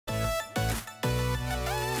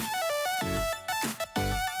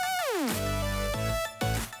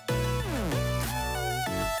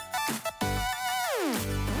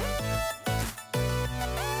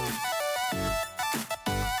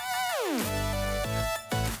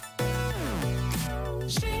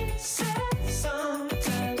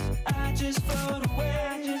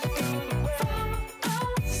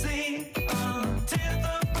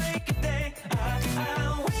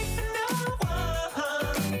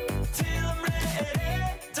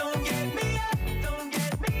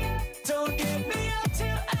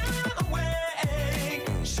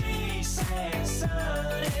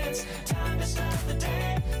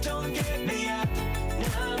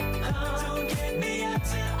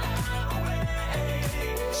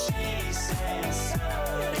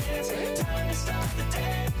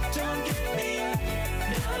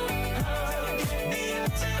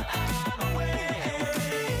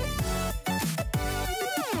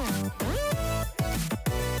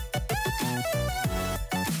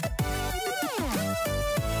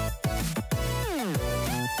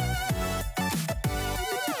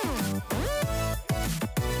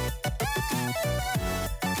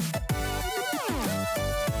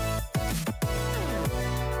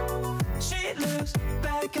It looks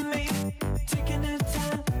back at me, taking the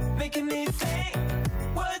time, making me think.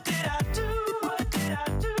 What did I do? What did I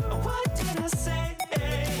do? What did I say?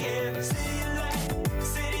 Yeah. City of light,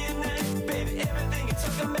 city of night, baby, everything you're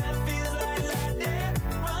talking about feels like that.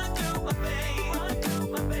 Run through my veins, run through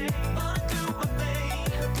my veins, run through my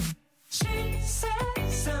veins. She said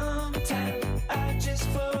sometimes I just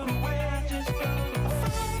float away, just float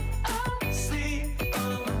away. I fall asleep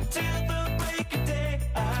until the break of day.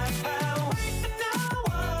 I wait for no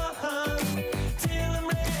one till I'm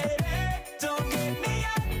ready. Don't get me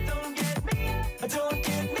up, don't get me up, don't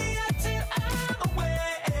get me up till I'm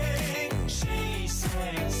awake. She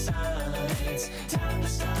says, son, it's time to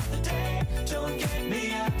start the day. Don't get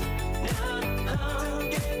me up, no, don't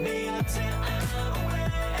get me up till I'm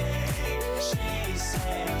awake. She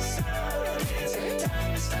says, son, it's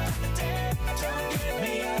time to start the day. Don't get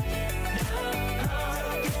me up, no,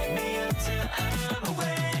 don't get me up till I'm awake.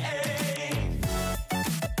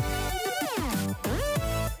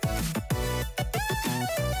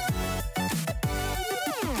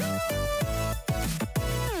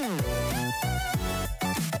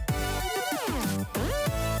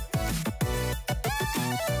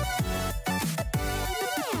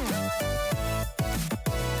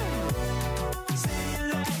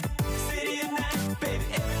 City of night, baby,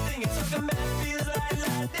 everything you're talking about feels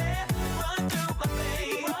like that. Run through my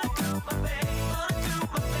veins, run through my veins, run through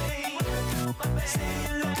my veins, run through my veins.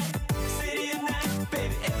 City of night,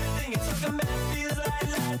 baby, everything you're talking about feels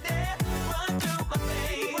like that. Run through my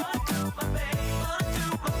veins, run through my veins, run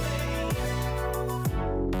through my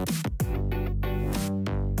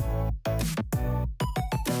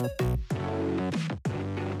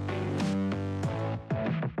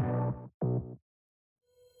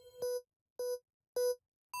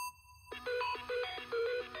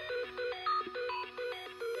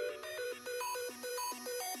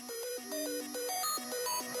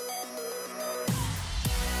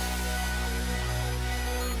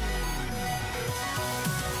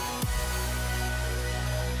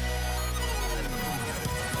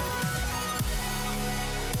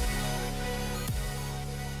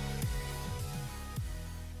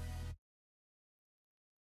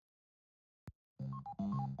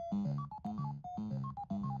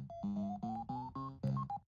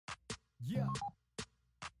Yeah.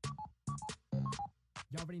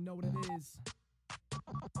 Y'all already know what it is.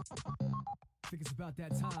 Think it's about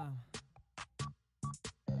that time.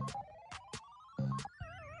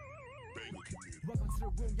 Welcome to the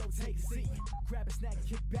room, yo, take a seat. Grab a snack,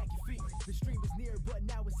 kick back your feet. The stream is near, but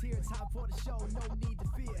now it's here. Time for the show, no need to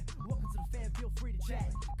fear. Welcome to the fan, feel free to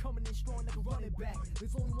chat. Coming in strong like a running back.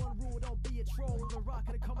 There's only one rule, don't be a troll. The rock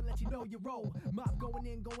gonna come and let you know you roll. Mop going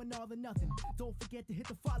in, going all or nothing. Don't forget to hit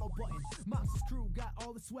the follow button. Mop's crew got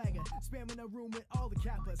all the swagger. Spamming a room with all the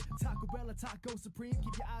cappers. Taco Bell and Taco Supreme.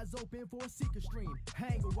 Keep your eyes open for a secret stream.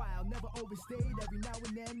 Hang a while, never overstayed. Every now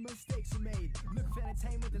and then mistakes are made. Look for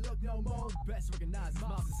entertainment, then look no more. Best recognized,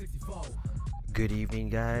 Mops in 64. Good evening,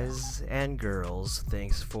 guys and girls.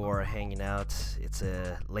 Thanks for hanging out. It's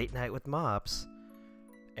a late night with Mops,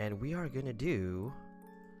 and we are gonna do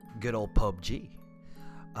good old PUBG.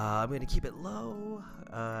 I'm gonna keep it low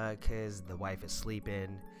because the wife is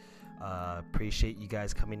sleeping. Appreciate you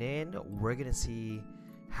guys coming in. We're gonna see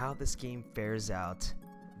how this game fares out.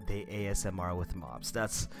 The ASMR with Mops.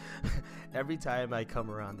 That's every time I come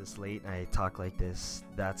around this late and I talk like this,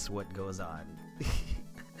 that's what goes on.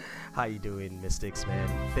 How you doing, Mystics, man?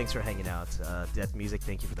 Thanks for hanging out. Death Music,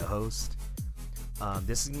 thank you for the host.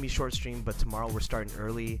 This is gonna be a short stream, but tomorrow we're starting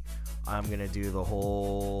early. I'm gonna do the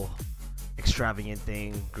whole extravagant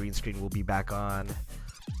thing. Green screen will be back on.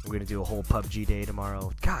 We're gonna do a whole PUBG day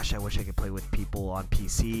tomorrow. Gosh, I wish I could play with people on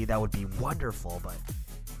PC. That would be wonderful, but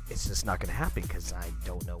it's just not gonna happen because I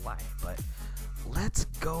don't know why. But let's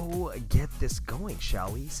go get this going,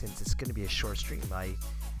 shall we? Since it's gonna be a short stream, I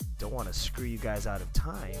don't want to screw you guys out of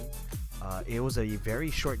time. It was a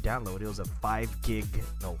very short download. It was a 5 gig.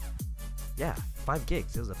 No, yeah, 5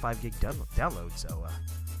 gigs. It was a 5 gig download. So,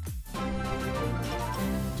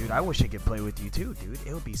 dude, I wish I could play with you too, dude.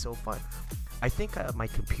 It would be so fun. I think my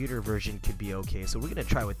computer version could be okay, so we're gonna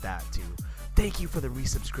try with that too. Thank you for the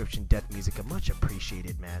resubscription, Death Music. I much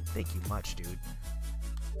appreciated, man. Thank you much, dude.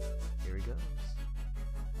 Here he goes.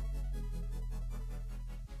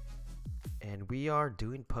 And we are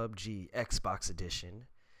doing PUBG Xbox Edition.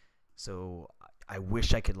 So I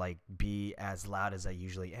wish I could like be as loud as I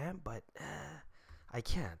usually am, but I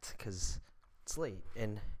can't because it's late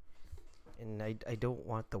and I don't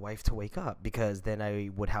want the wife to wake up because then I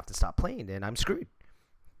would have to stop playing and I'm screwed.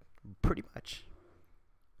 Pretty much.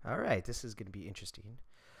 Alright, this is going to be interesting.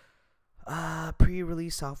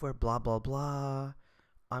 Pre-release software, blah blah blah.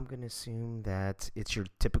 I'm gonna assume that it's your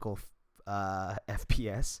typical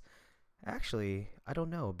FPS. Actually, I don't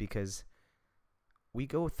know because we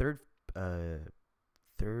go third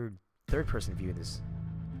person view in this.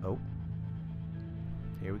 Oh,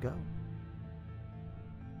 here we go.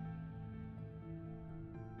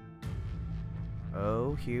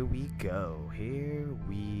 Oh, here we go. Here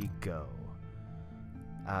we go.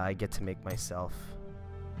 I get to make myself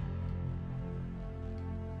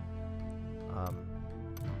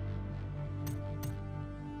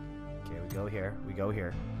okay, we go here. We go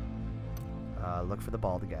here. Look for the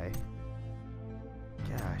bald guy.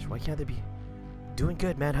 Gosh, why can't they be doing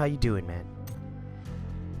good, man? How you doing, man?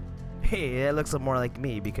 Hey, it looks a little more like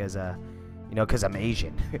me because you know, because I'm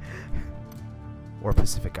Asian. Or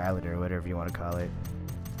Pacific Islander, or whatever you want to call it.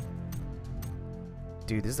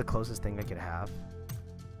 Dude, this is the closest thing I could have.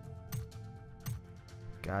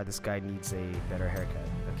 God, this guy needs a better haircut.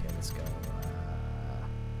 Okay, let's go.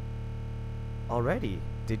 Already?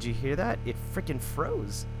 Did you hear that? It freaking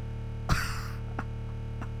froze.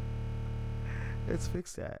 Let's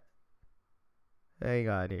fix that. Hang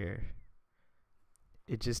on here.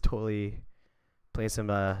 It just totally played some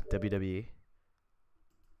WWE.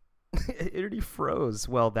 It already froze.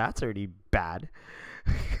 Well, that's already bad.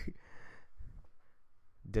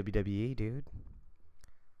 WWE, dude.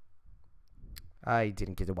 I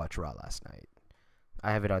didn't get to watch Raw last night.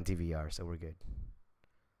 I have it on DVR, so we're good.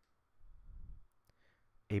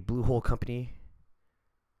 A Blue Hole Company.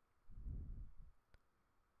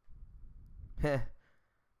 Heh.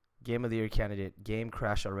 Game of the Year candidate. Game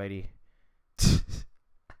crash already.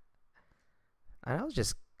 I was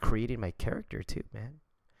just creating my character too, man.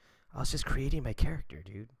 I was just creating my character,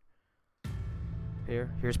 dude.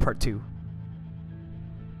 Here's part 2.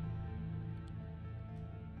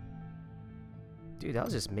 Dude, I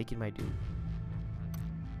was just making my dude.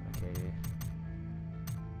 Okay.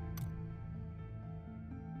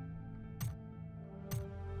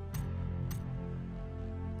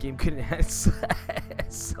 Game couldn't have so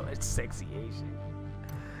much sexy Asian.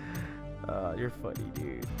 Oh, you're funny,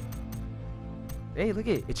 dude. Hey, look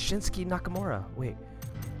at it. It's Shinsuke Nakamura. Wait.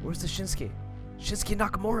 Where's the Shinsuke? Shinsuke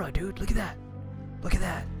Nakamura, dude. Look at that. Look at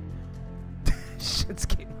that.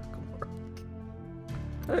 Shinsuke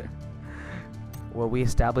Nakamura. Well, we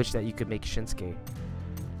established that you could make Shinsuke.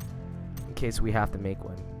 In case we have to make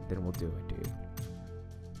one, then we'll do it, dude.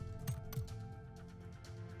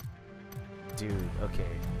 Dude,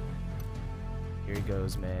 okay. Here he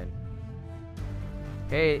goes, man.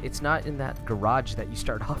 Hey, it's not in that garage that you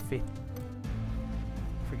start off in.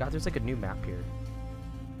 Forgot there's like a new map here.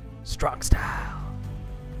 Strong style.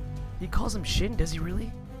 He calls him Shin, does he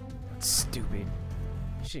really? That's stupid.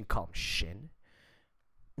 You shouldn't call him Shin.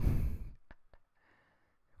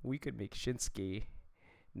 We could make Shinsuke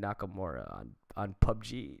Nakamura on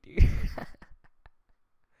PUBG, dude.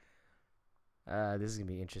 This is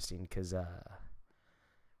gonna be interesting because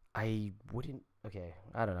I wouldn't. Okay,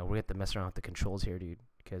 I don't know. We have to mess around with the controls here, dude.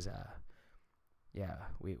 Because yeah,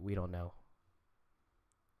 we don't know.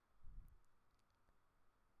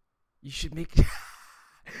 You should make,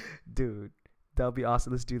 dude. That'll be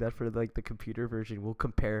awesome. Let's do that for like the computer version. We'll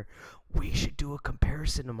compare. We should do a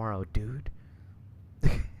comparison tomorrow, dude.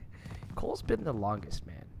 Cole's been the longest,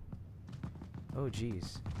 man. Oh,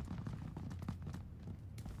 jeez.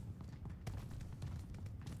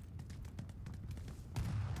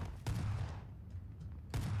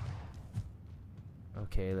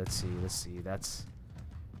 Okay, let's see. Let's see. That's.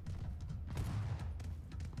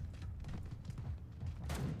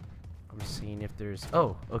 I'm seeing if there's.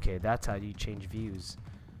 Oh, okay. That's how you change views.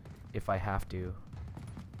 If I have to.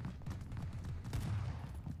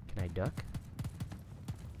 Can I duck?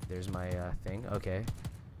 There's my thing. Okay.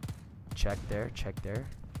 Check there. Check there.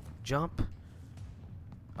 Jump.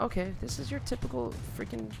 Okay, this is your typical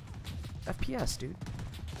freaking FPS, dude.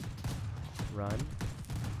 Run.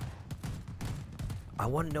 I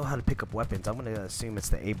want to know how to pick up weapons. I'm going to assume it's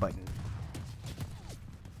the A button.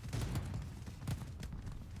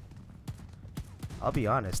 I'll be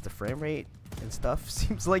honest, the frame rate and stuff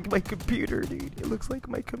seems like my computer, dude. It looks like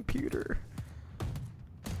my computer.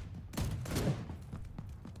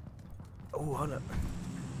 Oh, hold up.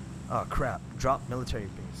 Oh, crap. Drop military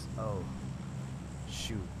base. Oh.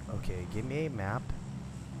 Shoot. Okay, give me a map.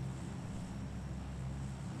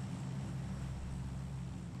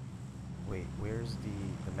 Wait, where's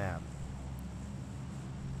the map?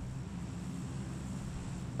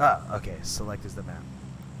 Ah, okay. Select is the map.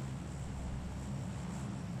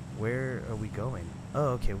 Where are we going?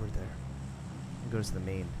 Oh, okay, we're there. It goes to the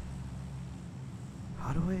main.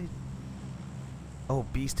 How do I... Oh,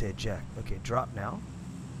 beast to eject. Okay, drop now.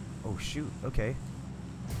 Oh shoot. Okay.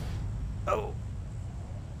 Oh.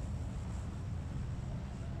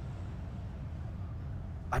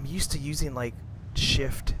 I'm used to using like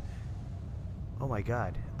shift. Oh my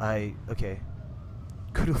god. Okay.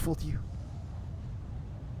 Could have fooled you.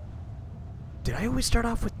 Did I always start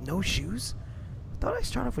off with no shoes? I thought I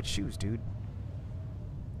start off with shoes, dude.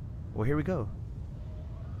 Well, here we go.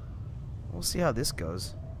 We'll see how this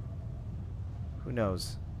goes. Who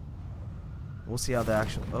knows? We'll see how the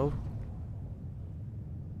actual... Oh.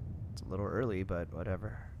 It's a little early, but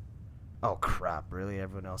whatever. Oh, crap. Really?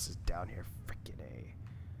 Everyone else is down here. Freaking A.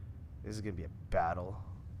 This is going to be a battle.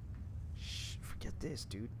 Shh. Forget this,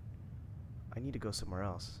 dude. I need to go somewhere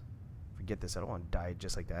else. Forget this. I don't want to die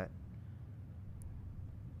just like that.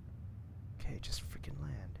 Okay, just freaking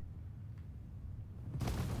land.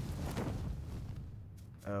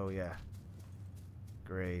 Oh, yeah.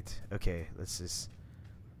 Great. Okay, let's just...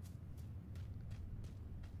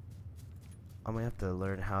 I'm gonna have to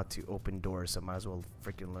learn how to open doors, so I might as well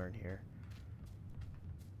freaking learn here.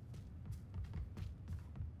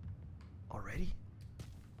 Already?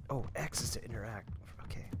 Oh, X is to interact.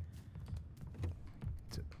 Okay.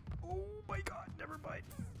 Oh my god, never mind.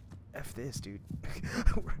 F this, dude.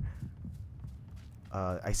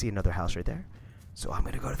 I see another house right there. So I'm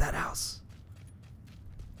gonna go to that house.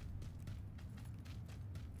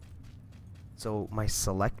 So my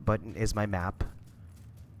select button is my map.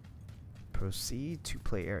 Proceed to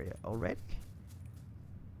play area. Already?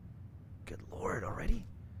 Good lord, already?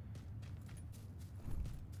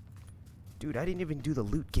 Dude, I didn't even do the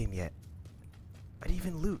loot game yet. I didn't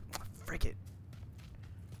even loot. Frick it.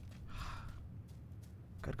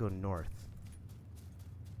 Gotta go north.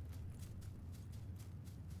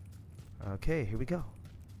 Okay, here we go.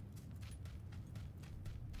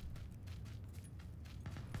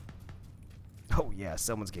 Oh yeah,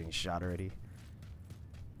 someone's getting shot already.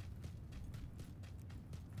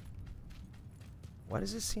 Why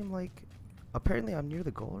does it seem like... Apparently I'm near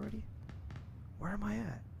the goal already? Where am I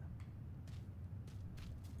at?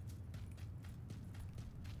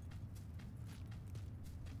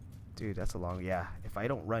 Dude, that's a long... Yeah, if I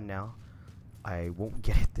don't run now, I won't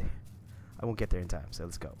get it there. I won't get there in time, so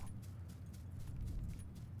let's go.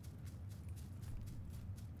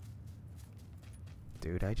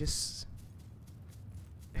 Dude, I just...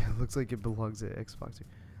 It looks like it belongs to Xbox.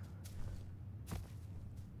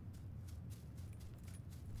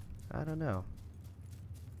 I don't know.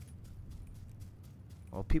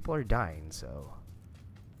 Well, people are dying, so...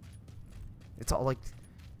 It's all like...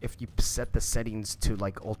 If you set the settings to,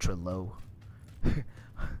 like, ultra low.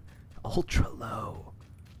 Ultra low.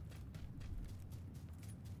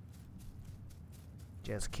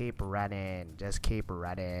 Just keep running. Just keep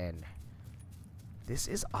running. This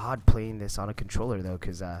is odd playing this on a controller, though,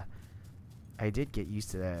 because I did get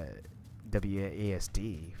used to the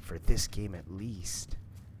WASD for this game at least.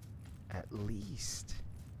 At least.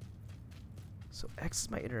 So X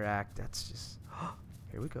is my interact. That's just...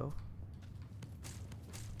 Here we go.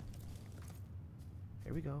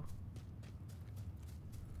 Here we go.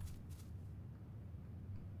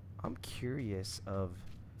 I'm curious of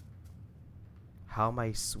how am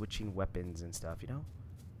I switching weapons and stuff, you know?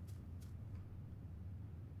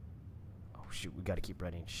 Oh shoot, we gotta keep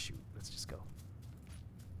running. Shoot, let's just go.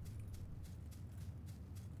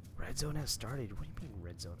 Red zone has started. What do you mean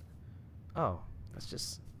red zone? Oh, that's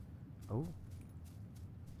just... Oh.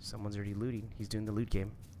 Someone's already looting. He's doing the loot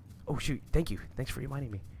game. Oh shoot, thank you. Thanks for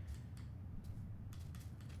reminding me.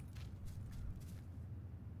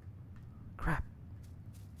 Crap.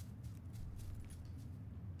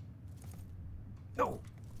 No.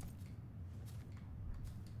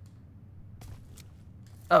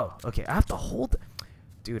 Oh, okay. I have to hold...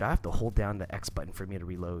 Dude, I have to hold down the X button for me to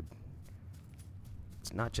reload.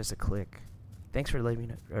 It's not just a click. Thanks for letting me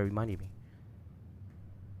know, reminding me.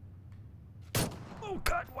 Oh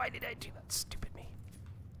god, why did I do that? Stupid me.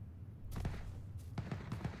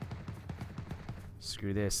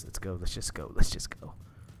 Screw this. Let's go. Let's just go. Let's just go.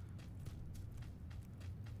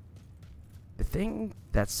 The thing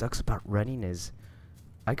that sucks about running is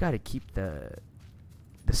I gotta keep the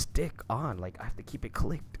stick on. Like, I have to keep it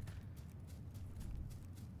clicked.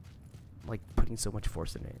 I'm, like, putting so much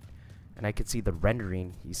force in it. And I can see the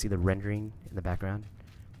rendering. You see the rendering in the background?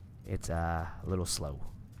 It's a little slow.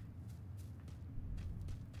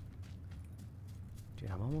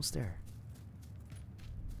 Dude, I'm almost there.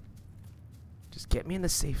 Just get me in the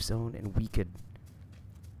safe zone and we could,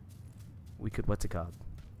 what's it called?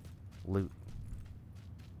 Loot.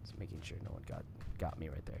 Just making sure no one got me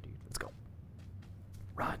right there, dude. Let's go.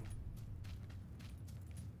 Run.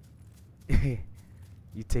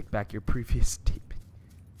 You take back your previous statement.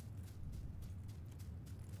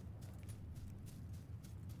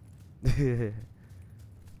 You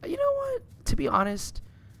know what? To be honest,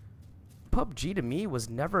 PUBG to me was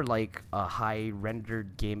never like a high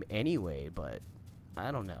rendered game anyway, but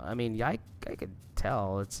I don't know. I mean, yeah, I could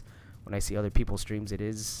tell. It's when I see other people's streams, it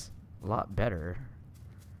is a lot better.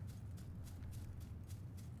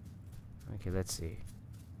 Okay, let's see.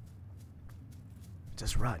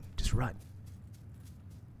 Just run. Just run.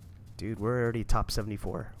 Dude, we're already top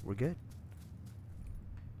 74. We're good.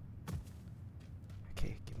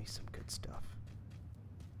 Okay, give me some good stuff.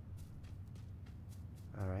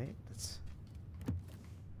 Alright, let's...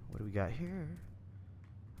 What do we got here?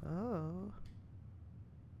 Oh.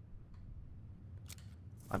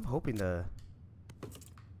 I'm hoping,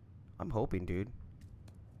 dude.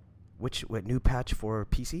 What new patch for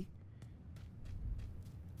PC?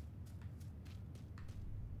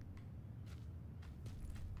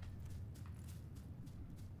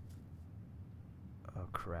 Oh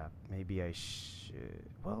crap, maybe I should...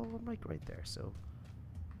 Well, I'm like right there, so...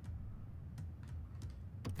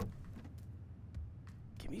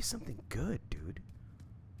 Give me something good, dude.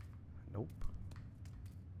 Nope.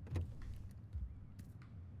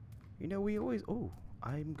 You know, we always... Oh,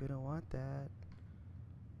 I'm gonna want that.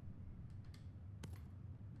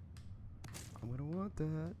 I'm gonna want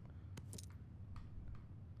that.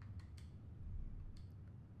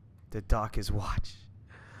 The dock is watch.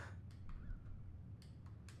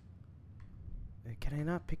 Can I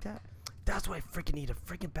not pick that? That's why I freaking need a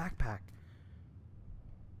freaking backpack.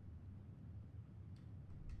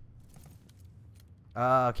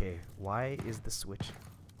 Okay. Why is the switch?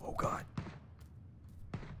 Oh god.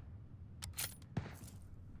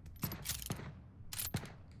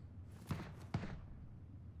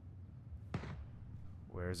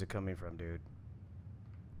 Where is it coming from, dude?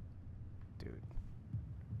 Dude.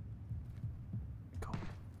 Go.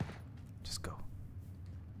 Just go.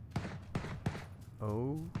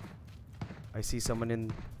 Oh. I see someone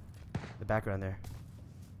in the background there.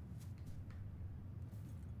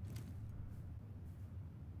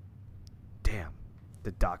 Damn.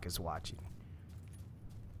 The dock is watching.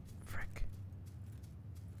 Frick.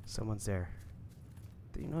 Someone's there.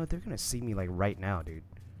 You know what? They're gonna see me like right now, dude.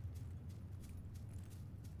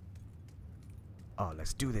 Oh,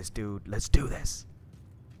 let's do this, dude. Let's do this.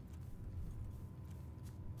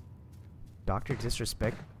 Dr.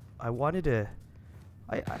 Disrespect. I wanted to...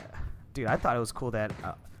 Dude, I thought it was cool that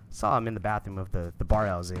I saw him in the bathroom of the bar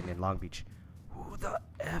I was in Long Beach. Who the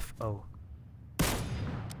F? Oh.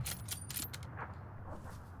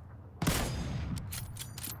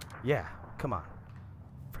 Yeah, come on.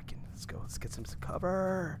 Freaking, let's go. Let's get some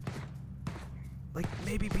cover. Like,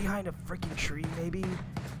 maybe behind a freaking tree, maybe.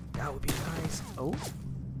 That would be nice. Oh.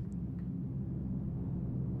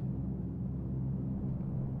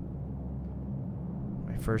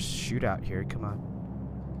 My first shootout here. Come on.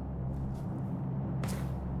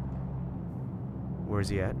 Where's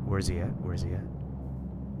he at? Where's he at? Where's he at?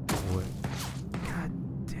 Where? God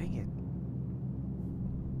dang it.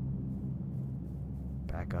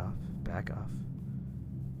 Back off. Back off.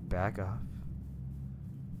 Back off.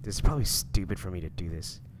 This is probably stupid for me to do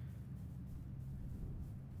this.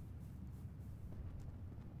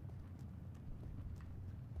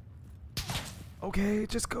 Okay,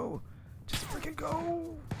 just go. Just freaking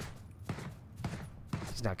go.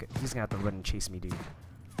 He's not good. He's gonna have to run and chase me, dude.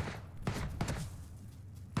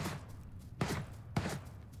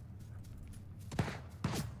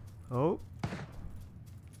 Oh.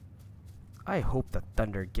 I hope the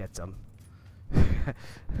thunder gets him.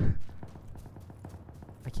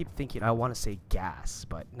 I keep thinking I want to say gas,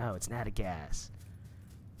 but no, it's not a gas.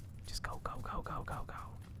 Just go, go, go, go, go, go.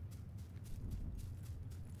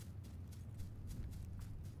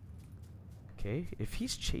 Okay, if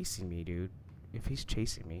he's chasing me, dude, if he's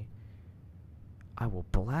chasing me, I will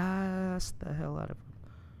blast the hell out of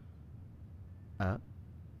him.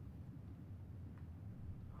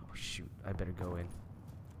 Oh shoot, I better go in.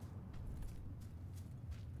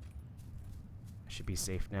 I should be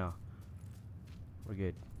safe now. We're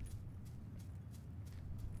good.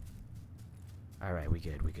 Alright, we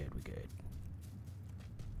good, we good, we good.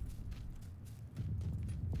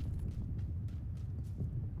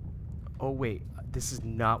 Oh wait, this is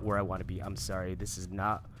not where I want to be. I'm sorry, this is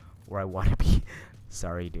not where I want to be.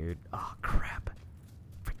 Sorry, dude. Oh crap.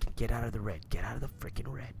 Freaking get out of the red. Get out of the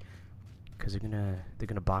freaking red. Cause they're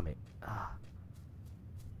gonna bomb it. Ah.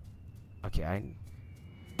 Okay,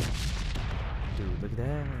 dude, look at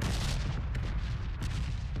that.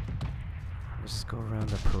 Let's just go around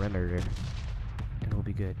the perimeter and we'll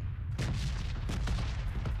be good.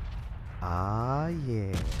 Ah,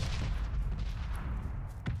 yeah.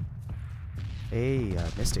 Hey,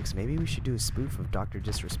 Mystics, maybe we should do a spoof of Dr.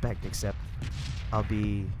 Disrespect, except I'll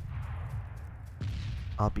be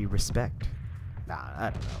Respect. Nah,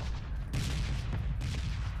 I don't know.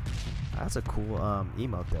 That's a cool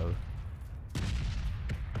emote though.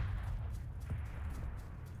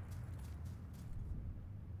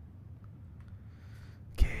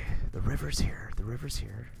 Okay, the river's here. The river's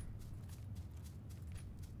here.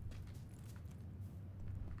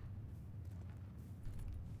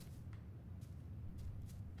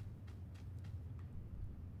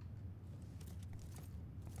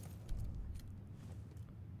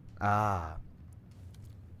 Ah.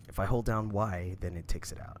 If I hold down Y, then it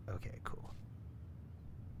takes it out. Okay, cool.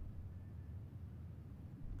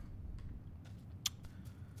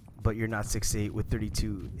 But you're not 6'8" with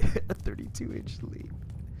 32 a 32-inch lead.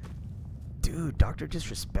 Dude, Dr.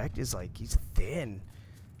 Disrespect is like, he's thin.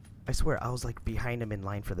 I swear, I was like behind him in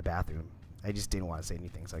line for the bathroom. I just didn't want to say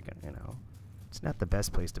anything, so I can, you know. It's not the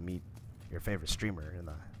best place to meet your favorite streamer in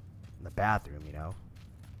the bathroom, you know.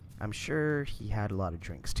 I'm sure he had a lot of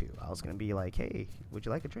drinks too. I was gonna be like, hey, would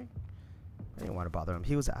you like a drink? I didn't want to bother him.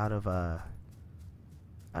 He was out of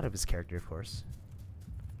his character, of course.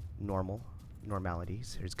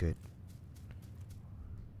 Normalities is good.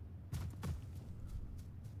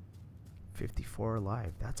 54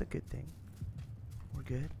 alive. That's a good thing. We're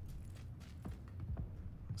good.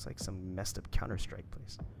 Looks like some messed up Counter-Strike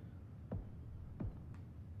place.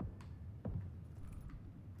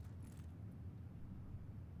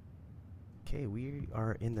 Okay, we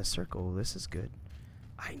are in the circle. This is good.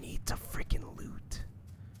 I need to freaking loot.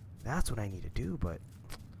 That's what I need to do, but...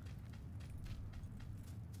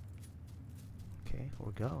 Okay,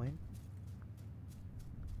 we're going.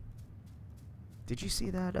 Did you see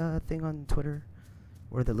that thing on Twitter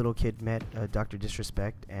where the little kid met Dr.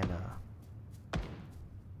 Disrespect and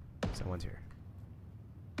someone's here.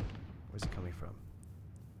 Where's it coming from?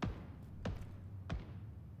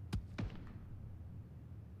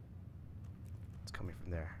 It's coming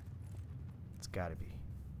from there. It's gotta be.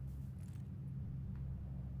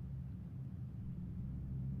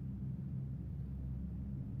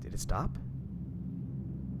 Did it stop?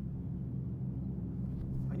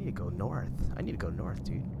 I need to go north. I need to go north,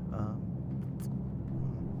 dude. I'm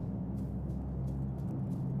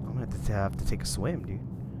gonna have to take a swim, dude.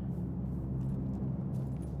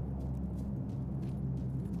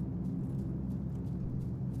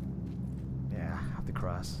 Yeah, I have to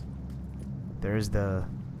cross. There's the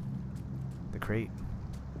crate.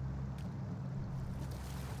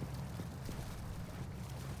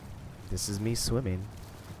 This is me swimming.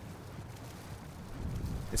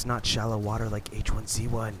 It's not shallow water like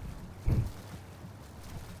H1Z1.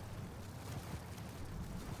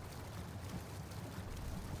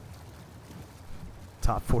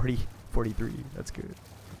 Top 40, 43. That's good.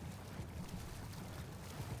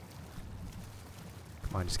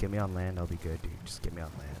 Come on, just get me on land. I'll be good, dude. Just get me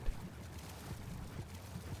on land.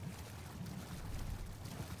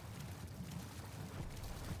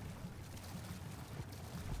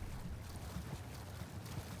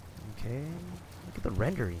 Okay. Look at the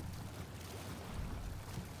rendering.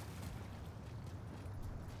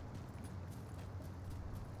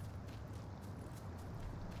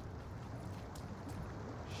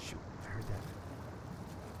 Shoot, I heard that.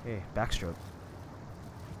 Hey, backstroke.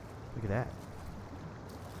 Look at that.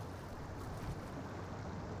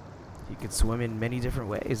 You could swim in many different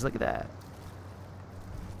ways. Look at that.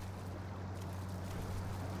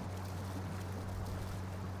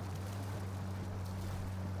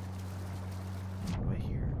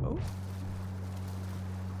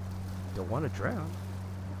 Don't want to drown.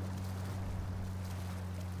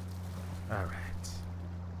 All right.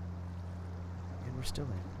 And we're still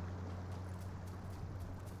in.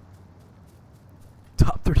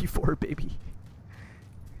 Top 34, baby.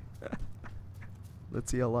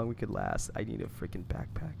 Let's see how long we could last. I need a freaking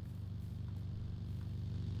backpack.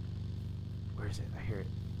 Where is it? I hear it.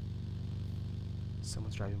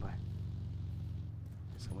 Someone's driving by.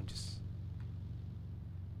 Someone just...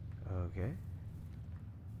 Okay.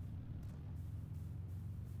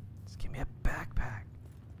 Give me a backpack.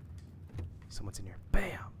 Someone's in here.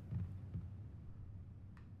 Bam!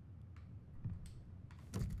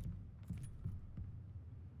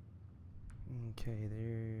 Okay,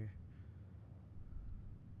 there.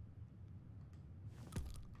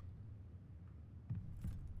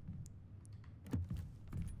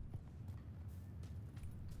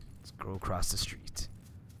 Let's go across the street.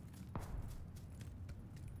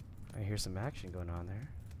 I hear some action going on there.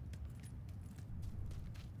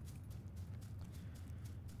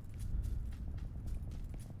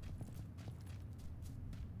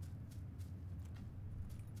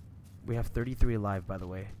 We have 33 alive, by the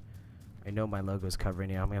way. I know my logo is covering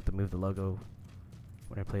it. I'm gonna have to move the logo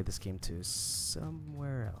when I play this game to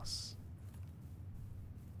somewhere else.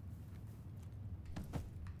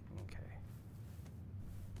 Okay.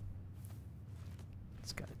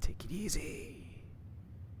 Just gotta take it easy.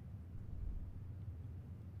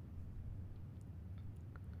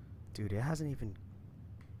 Dude, it hasn't even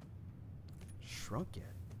shrunk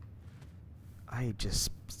yet. I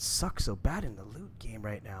just suck so bad in the loot game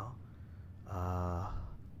right now.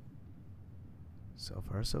 So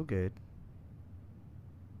far so good.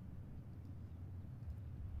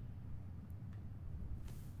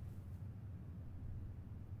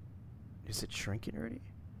 Is it shrinking already?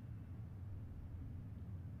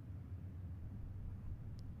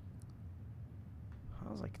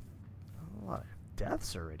 I was like a lot of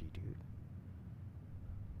deaths already, dude.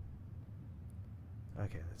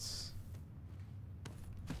 Okay, let's...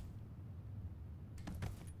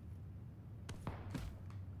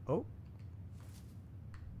 Oh.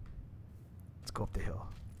 Let's go up the hill.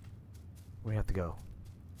 We have to go.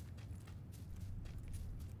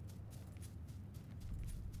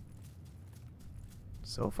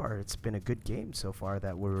 So far, it's been a good game so far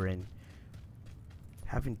that we're in.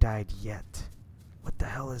 Haven't died yet. What the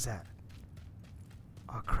hell is that?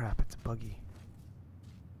 Oh crap, it's a buggy.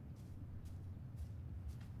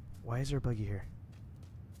 Why is there a buggy here?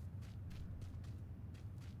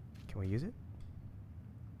 Can we use it?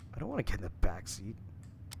 I don't want to get in the back seat.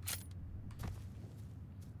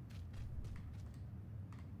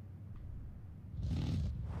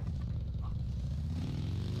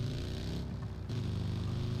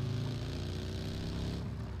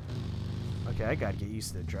 Okay, I gotta get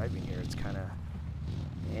used to the driving here. It's kind of...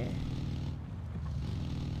 eh.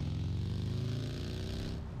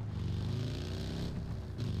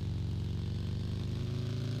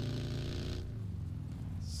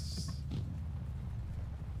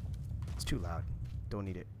 It's too loud. Don't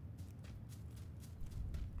need it.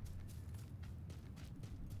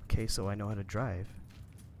 Okay, so I know how to drive.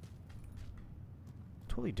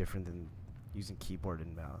 Totally different than using keyboard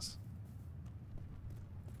and mouse.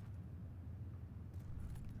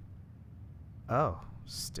 Oh,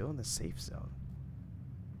 still in the safe zone.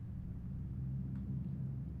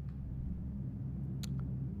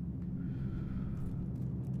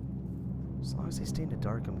 As long as they stay in the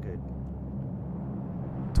dark, I'm good.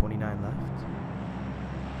 29 left.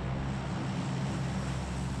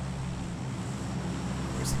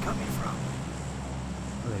 Where's it coming from?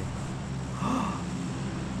 Wait.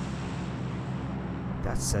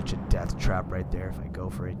 That's such a death trap right there if I go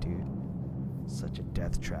for it, dude. Such a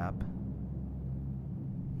death trap.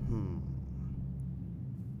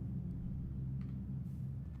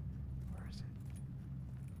 Where is it?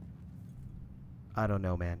 I don't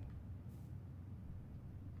know, man.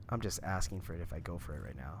 I'm just asking for it if I go for it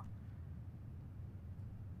right now.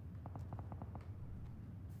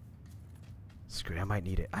 Screw it, I might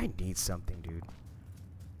need it. I need something, dude.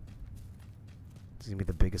 This is gonna be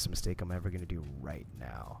the biggest mistake I'm ever gonna do right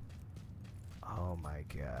now. Oh my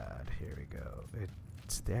god, here we go.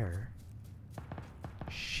 It's there.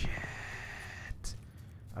 Shit.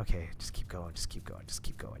 Okay, just keep going, just keep going, just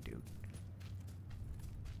keep going, dude.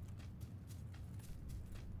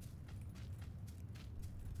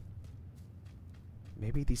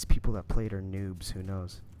 Maybe these people that played are noobs, who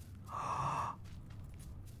knows?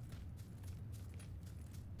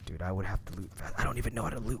 Dude, I would have to loot fast. I don't even know how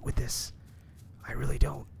to loot with this. I really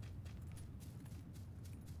don't.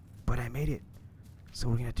 But I made it. So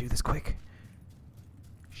we're gonna do this quick.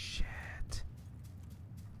 Shit.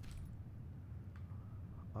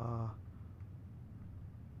 I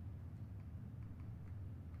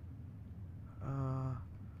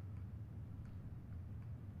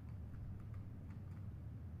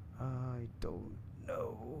don't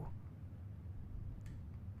know.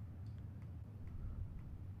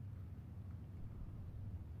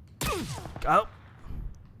 Oh!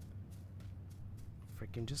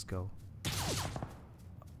 Freaking just go.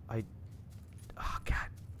 Oh god.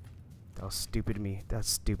 That was stupid of me. That's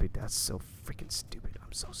stupid. That's so freaking stupid.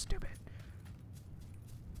 I'm so stupid.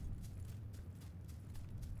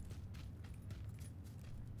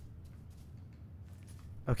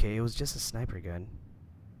 Okay, it was just a sniper gun.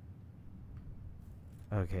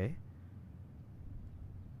 Okay.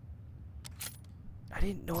 I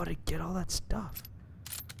didn't know how to get all that stuff.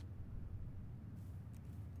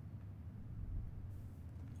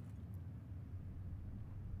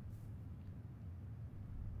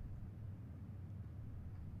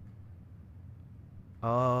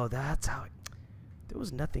 Oh, that's how it... There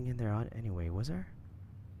was nothing in there anyway, was there?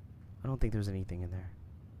 I don't think there was anything in there.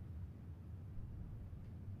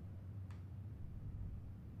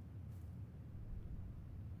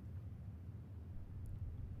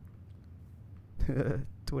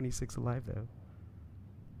 26 alive though.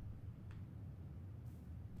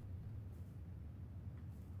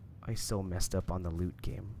 I so messed up on the loot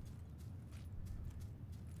game.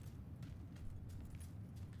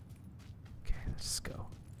 Okay, let's just go.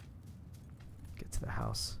 Get to the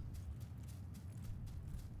house.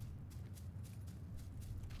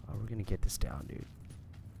 Oh, we're gonna get this down, dude.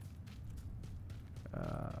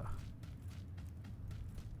 I'm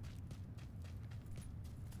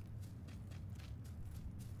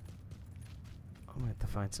gonna have to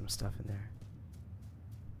find some stuff in there.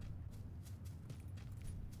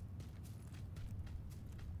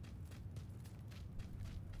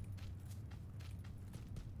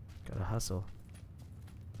 Gotta hustle.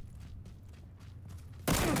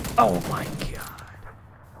 Oh my god!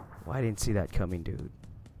 Well, I didn't see that coming, dude.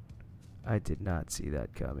 I did not see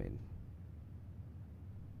that coming.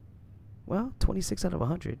 Well, 26 out of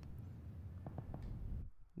 100.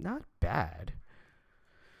 Not bad.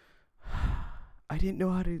 I didn't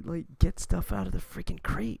know how to, like, get stuff out of the freaking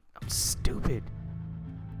crate. I'm stupid.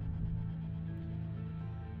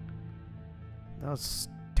 That was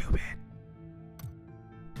stupid.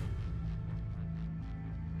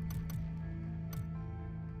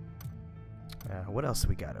 What else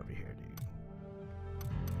we got over here, dude?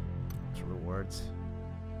 There's rewards.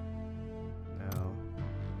 No.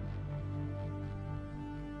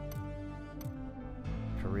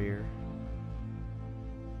 Career.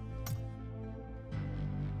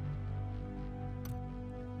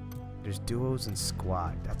 There's duos and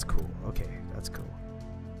squad. That's cool. Okay, that's cool.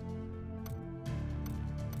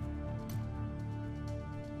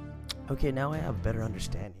 Okay, now I have a better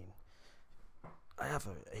understanding. I have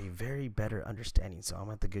a very better understanding, so I'm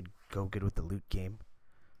gonna have to go good with the loot game.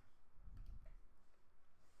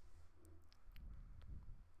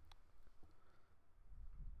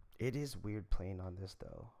 It is weird playing on this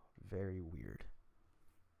though. Very weird.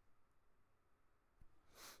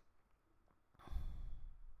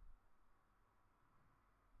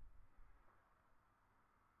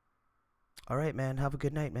 Alright, man. Have a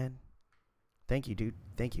good night, man. Thank you, dude.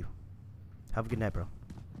 Thank you. Have a good night, bro.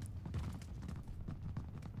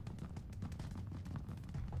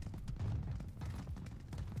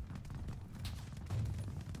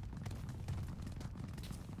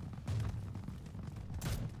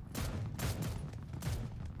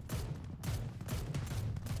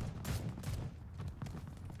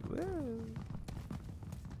 Woo.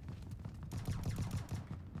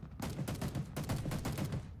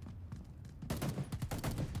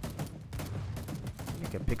 You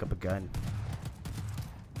can pick up a gun.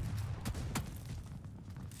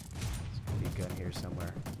 There's gonna be a gun here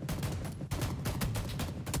somewhere.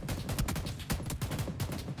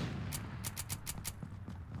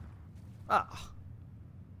 Ah.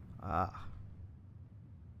 Ah.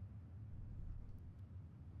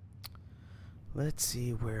 Let's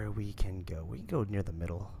see where we can go. We can go near the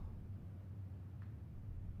middle.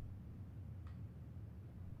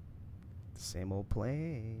 Same old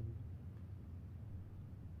plane.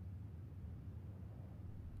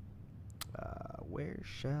 Where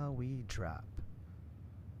shall we drop?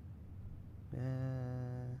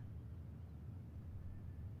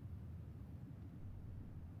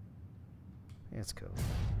 Let's go.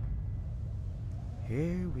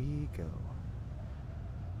 Here we go.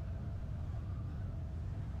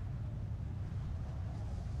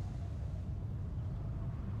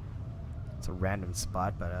 It's a random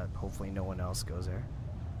spot, but hopefully no one else goes there.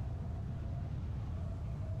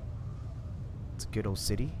 It's a good old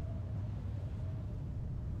city.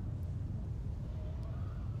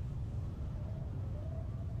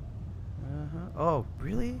 Oh,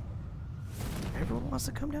 really? Everyone wants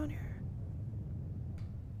to come down here?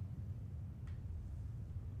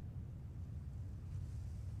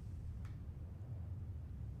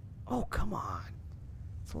 Oh, come on.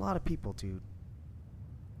 It's a lot of people, dude.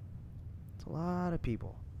 It's a lot of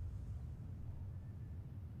people.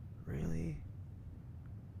 Really?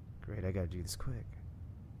 Great, I gotta do this quick.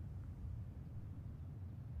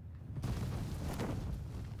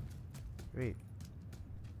 Great.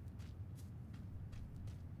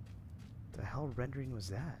 The hell rendering was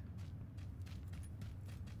that?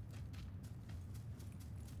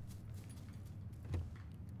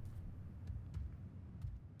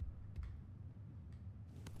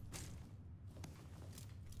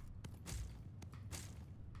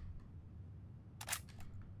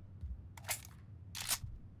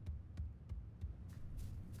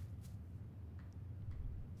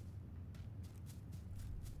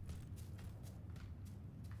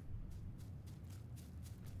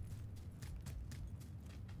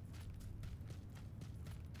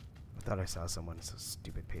 I thought I saw someone. It's a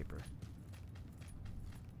stupid paper.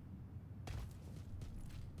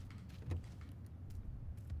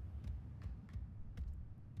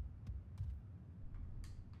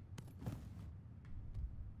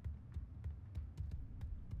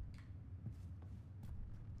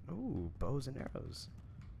 bows and arrows.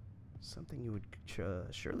 Something you would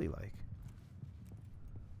surely like.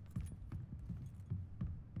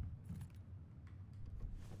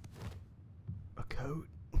 A coat.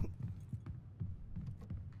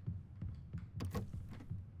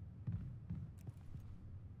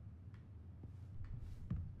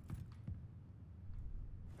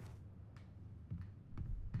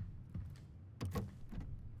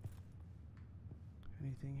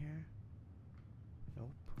 Anything here?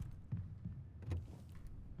 Nope.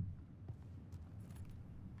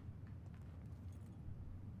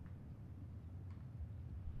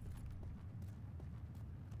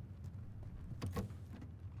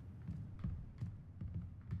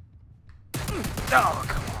 Oh,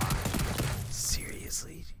 come on.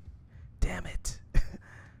 Seriously? Damn it.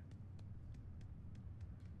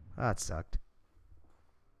 That sucked.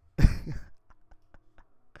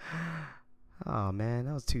 Oh man,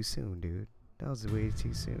 that was too soon, dude. That was way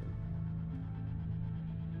too soon.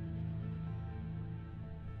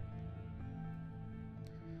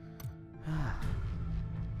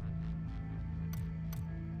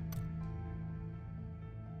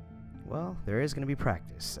 Well, there is going to be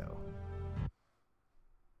practice, so it's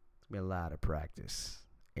going to be a lot of practice.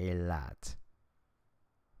 A lot.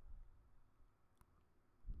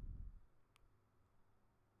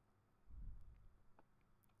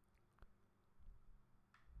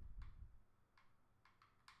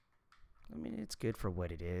 I mean, it's good for what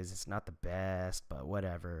it is. It's not the best, but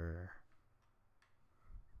whatever.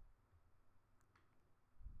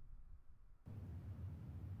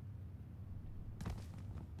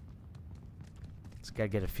 Just gotta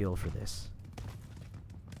get a feel for this.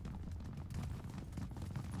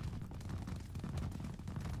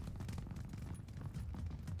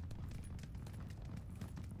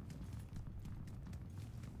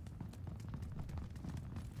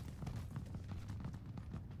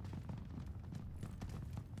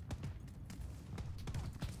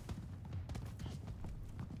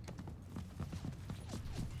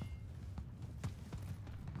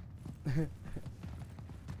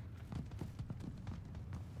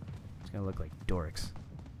 It's gonna look like dorks.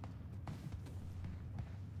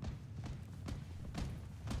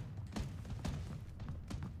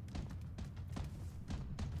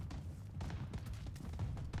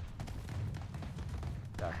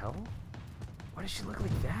 The hell? Why does she look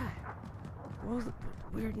like that? What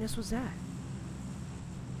weirdness was that?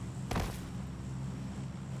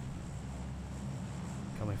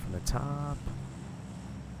 Coming from the top.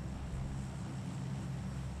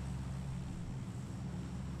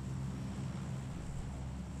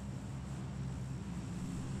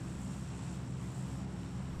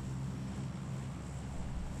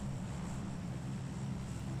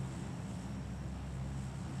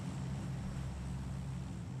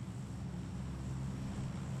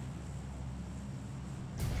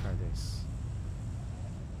 Try this.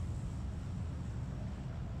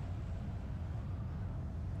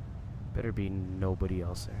 Better be nobody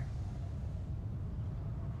else there.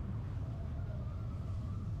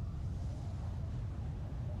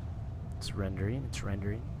 It's rendering, it's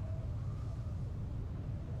rendering.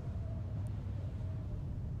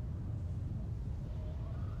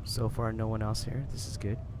 So far, no one else here. This is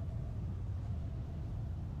good.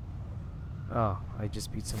 Oh, I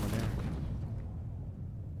just beat someone there.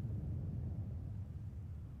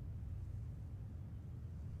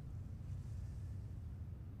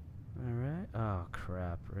 Alright. Oh,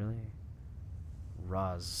 crap. Really?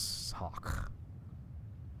 Rozhawk.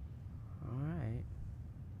 Alright.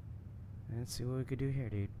 Let's see what we could do here,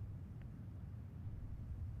 dude.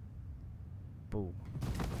 Boom.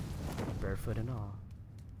 Barefoot and all.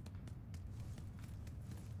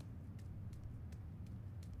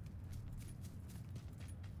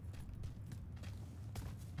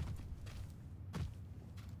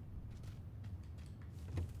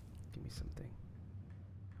 Give me something.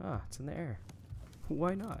 Ah, it's in the air.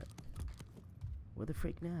 Why not? What the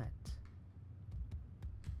freak not?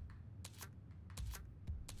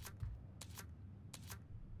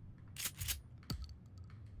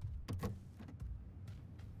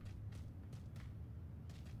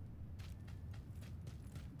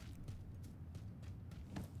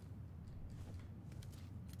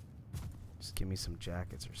 Just give me some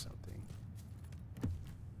jackets or something.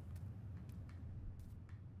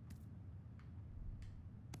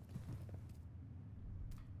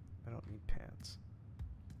 I don't need pants.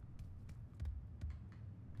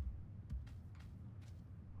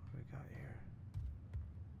 What do we got here?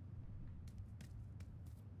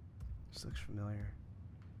 This looks familiar.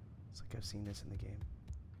 It's like I've seen this in the game.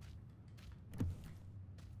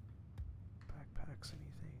 Backpacks,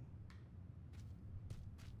 anything?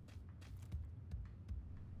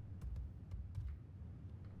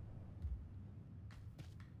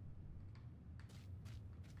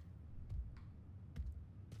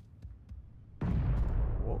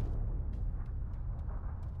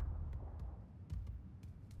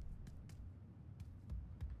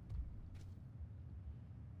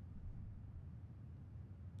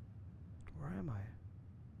 am I?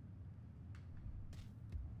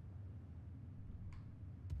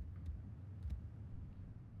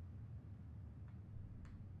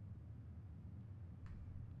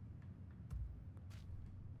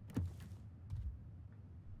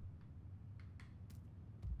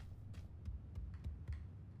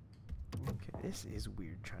 Okay, this is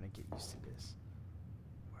weird trying to get used to this.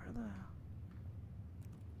 Where the...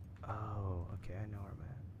 Oh, okay, I know where I'm at.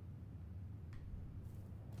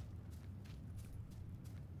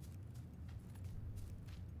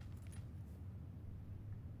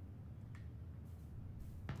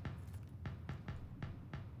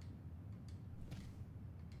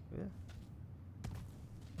 Yeah.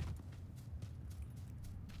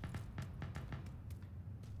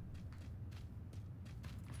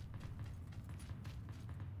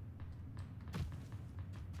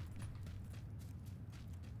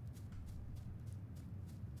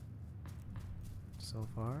 So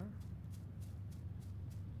far.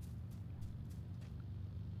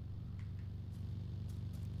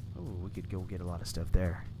 Oh, we could go get a lot of stuff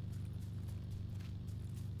there.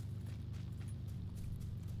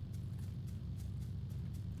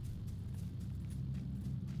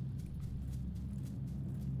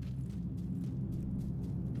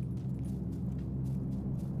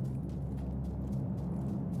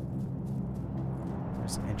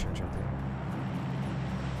 There's an entrance right there.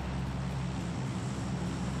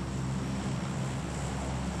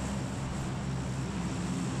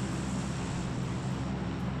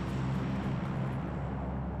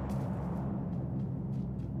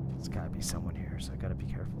 There's gotta be someone here, so I gotta be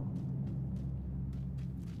careful.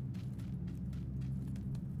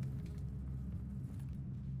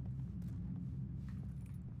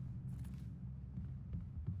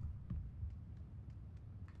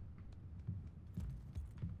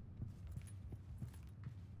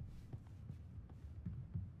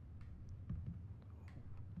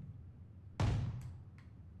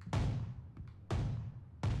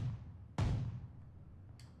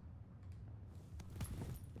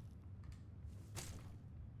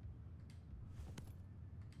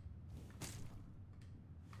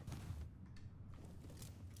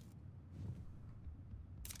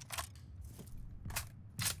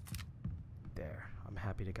 There. I'm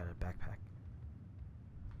happy to got a backpack.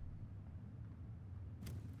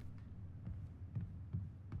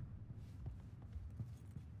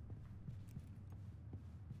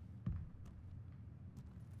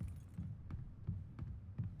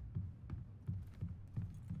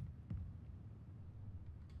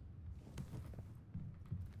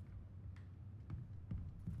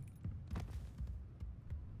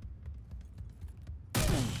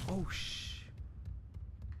 Oh, shh.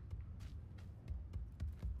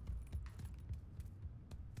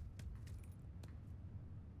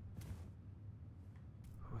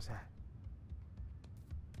 What was that?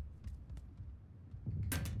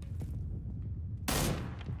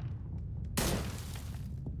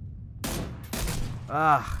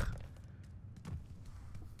 Ah,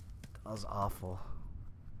 that was awful.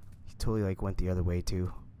 He totally like went the other way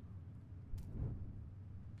too.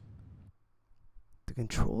 The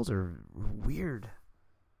controls are weird.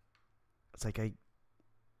 It's like I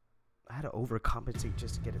had to overcompensate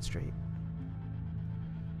just to get it straight.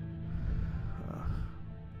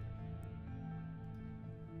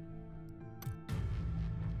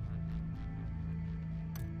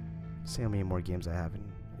 See how many more games I have in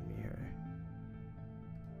me here.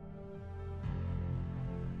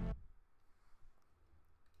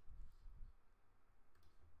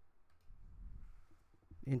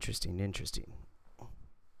 Interesting, interesting.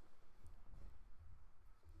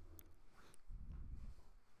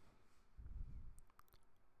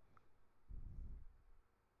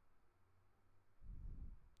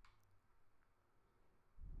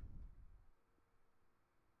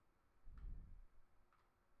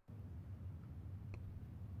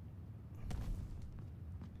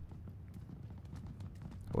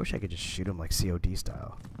 I wish I could just shoot him like COD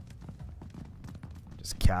style.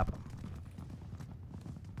 Just cap him.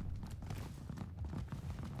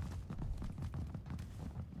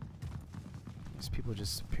 These people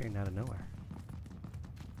just appearing out of nowhere.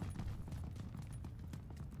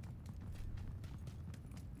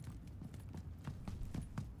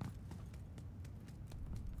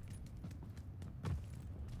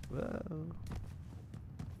 Whoa.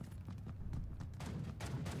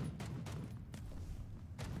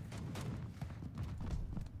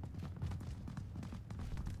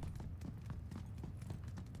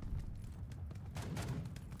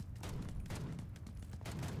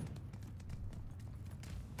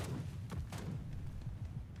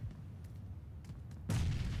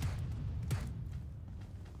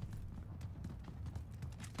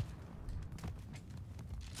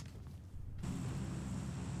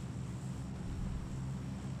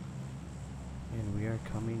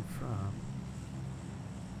 coming from.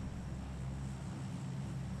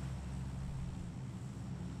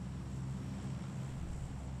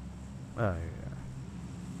 Oh, yeah.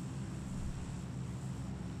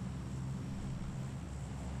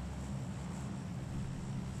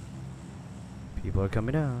 People are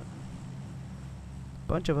coming out.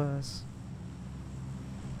 Bunch of us.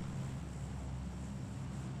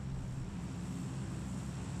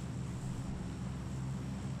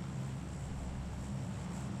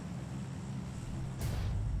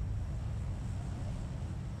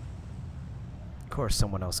 Of course,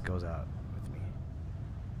 someone else goes out with me.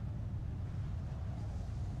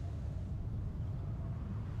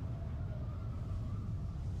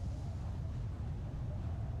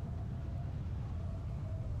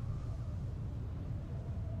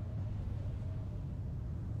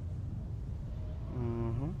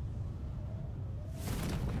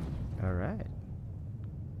 All right.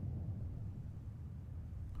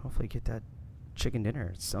 Hopefully get that chicken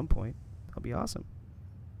dinner at some point. That'll be awesome.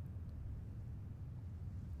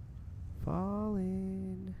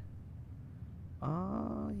 Falling.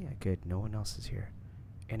 Oh, yeah, good. No one else is here.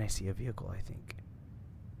 And I see a vehicle, I think.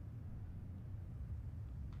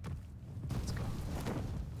 Let's go.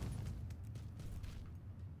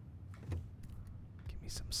 Give me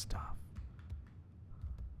some stuff.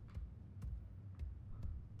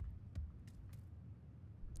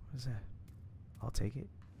 What is that? I'll take it.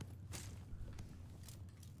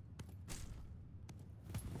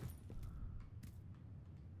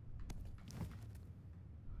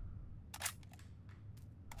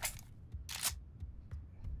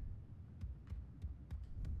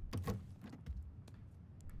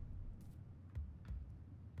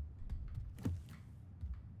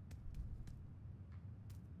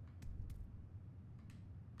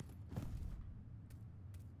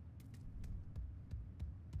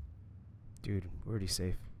 Dude, we're already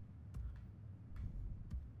safe.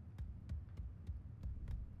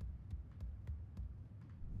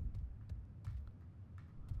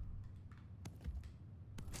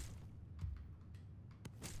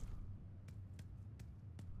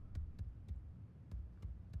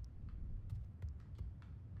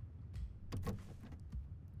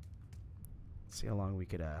 See how long we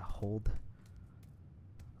could hold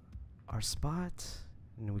our spot,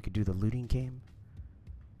 and then we could do the looting game.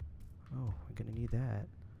 Oh, we're gonna need that.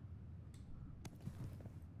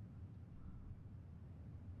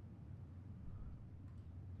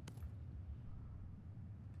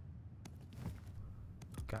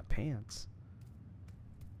 Got pants.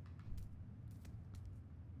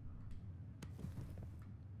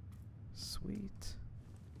 Sweet.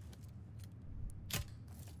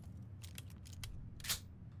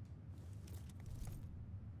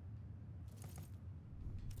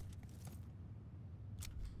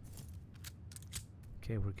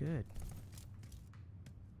 Okay, we're good.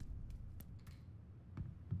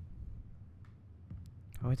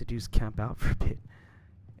 All we have to do is camp out for a bit,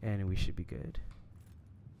 and we should be good.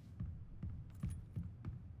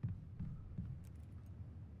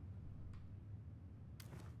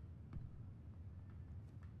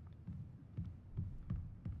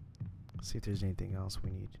 See if there's anything else we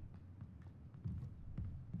need.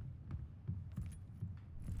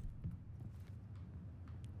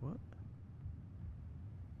 What?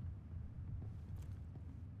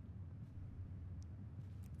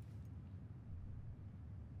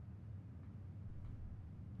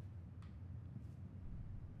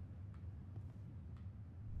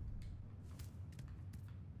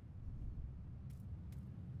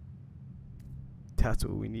 That's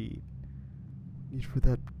what we need.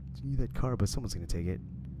 Need that car, but someone's gonna take it.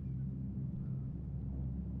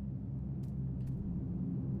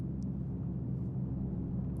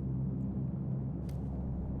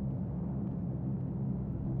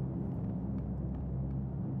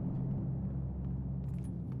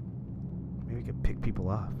 Maybe we could pick people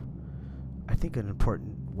off. I think an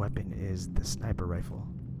important weapon is the sniper rifle.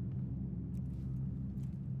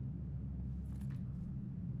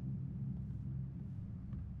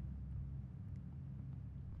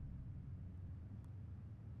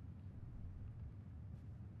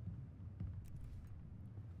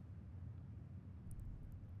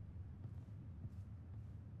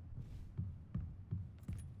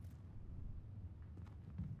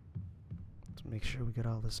 Make sure we get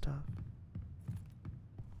all this stuff.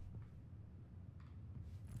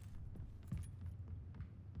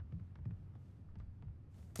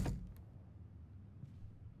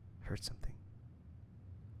 Heard something.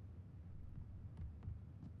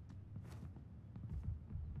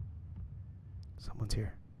 Someone's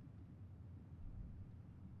here.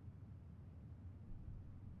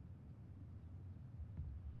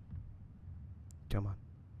 Come on.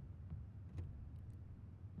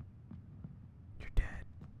 You're dead.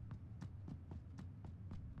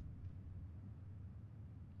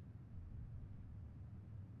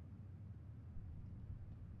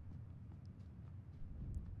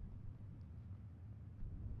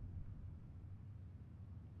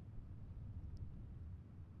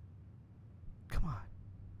 Come on.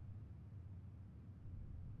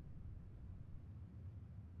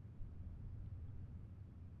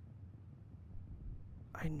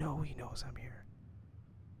 I know he knows I'm here.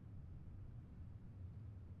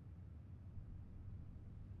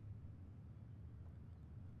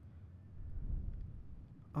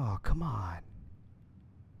 Oh, come on.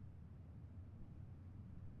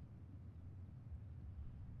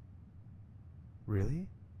 Really?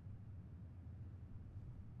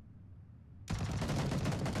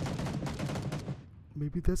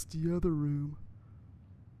 Maybe that's the other room.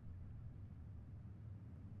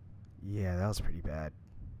 Yeah, that was pretty bad.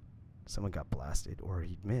 Someone got blasted, or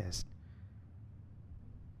he'd missed.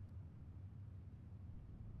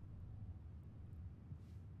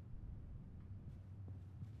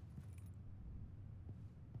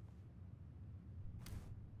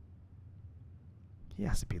 He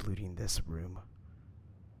has to be looting this room.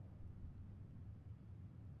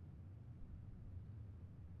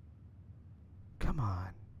 Come on.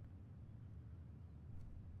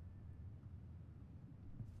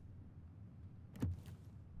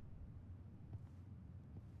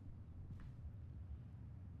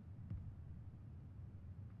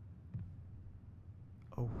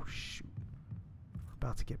 Oh, shoot. We're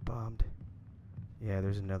about to get bombed. Yeah,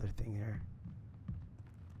 there's another thing there.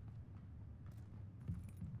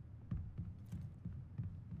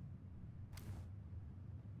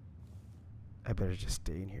 I better just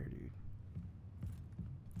stay in here, dude.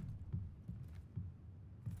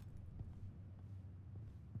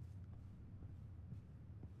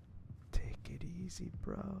 Take it easy,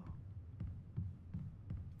 bro.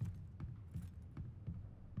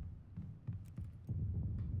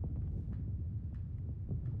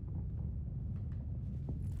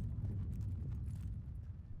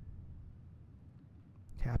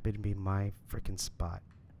 Happy to be my freaking spot.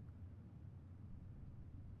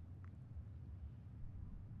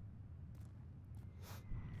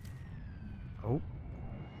 Oh.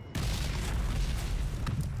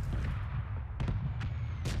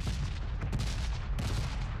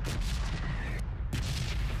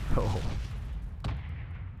 Oh.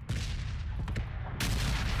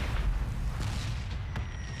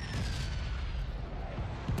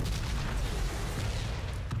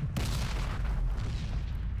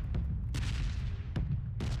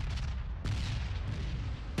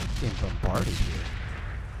 Getting bombarded here.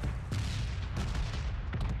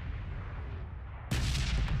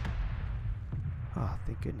 Oh,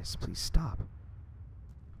 thank goodness. Please stop.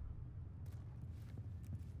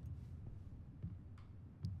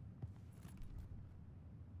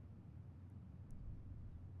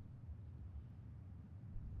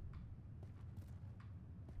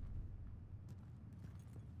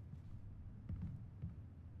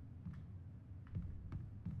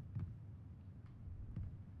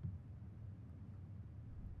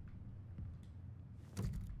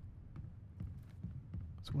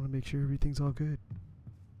 Just want to make sure everything's all good.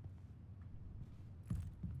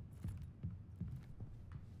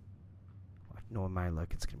 Knowing my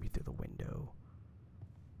luck, it's gonna be through the window.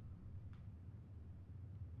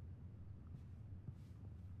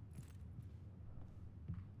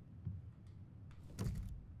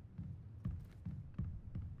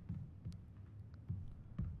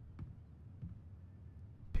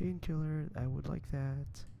 Painkiller, I would like that.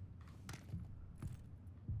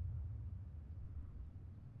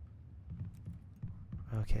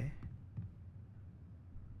 Okay.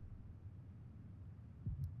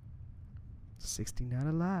 69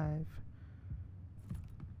 alive.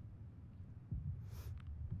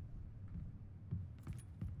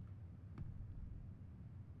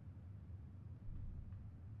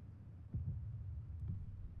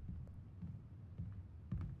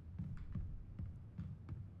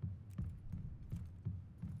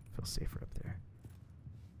 Feel safer up there.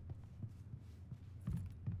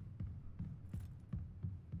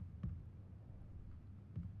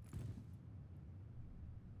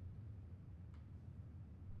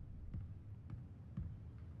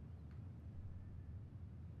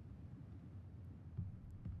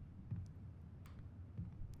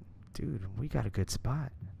 Dude, we got a good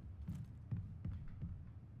spot.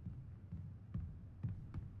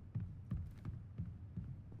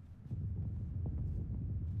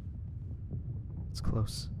 It's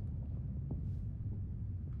close.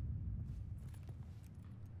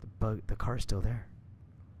 The the car's still there.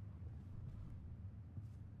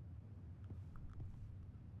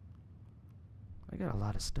 I got a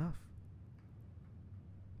lot of stuff.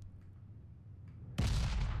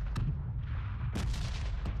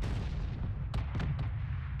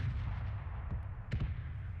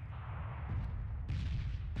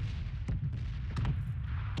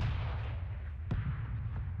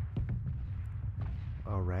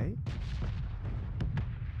 All right.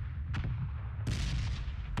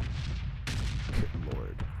 Good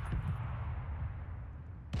Lord.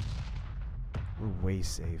 We're way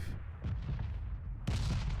safe.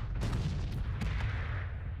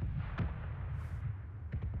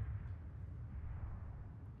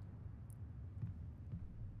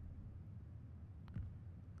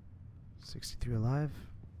 $63 alive.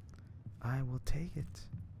 I will take it.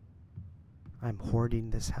 I'm hoarding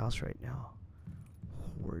this house right now.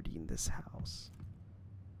 Hoarding this house.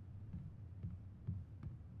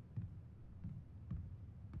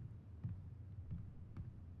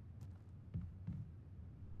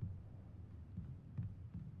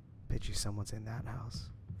 Bet you someone's in that house.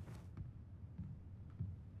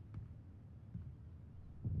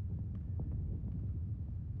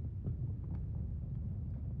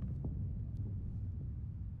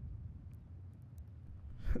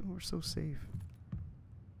 We're so safe.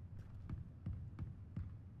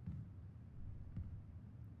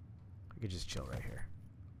 I could just chill right here.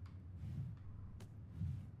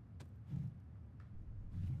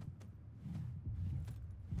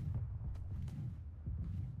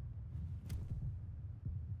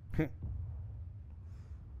 I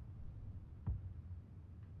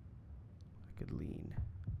could lean.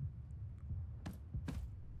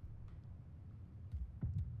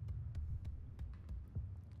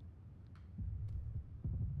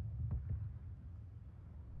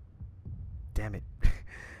 Damn it.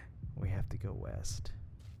 We have to go west.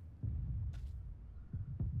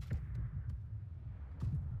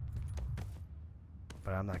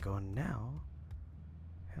 But I'm not going now.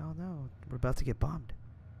 Hell no. We're about to get bombed.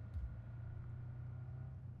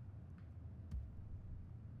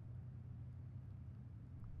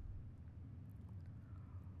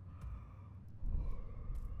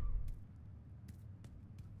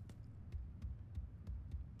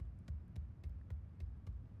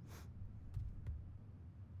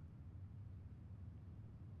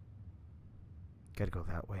 Gotta go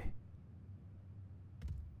that way.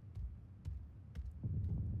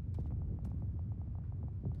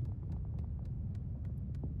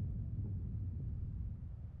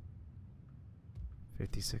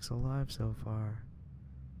 $56 alive so far.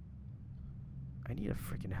 I need a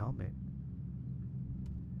freaking helmet.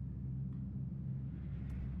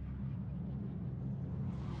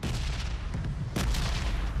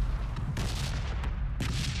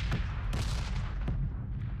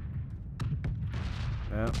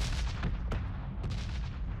 Yep.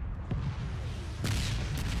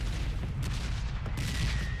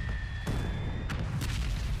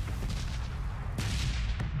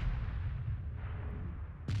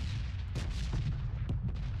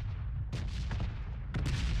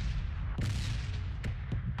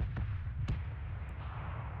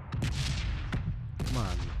 Come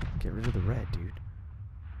on, get rid of the red, dude.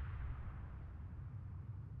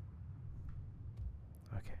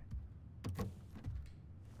 Okay.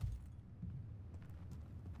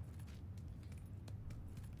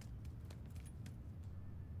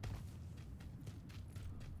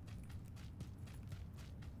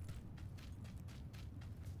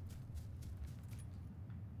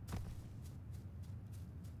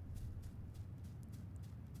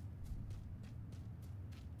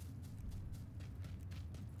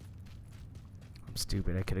 I'm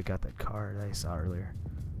stupid. I could have got that car that I saw earlier.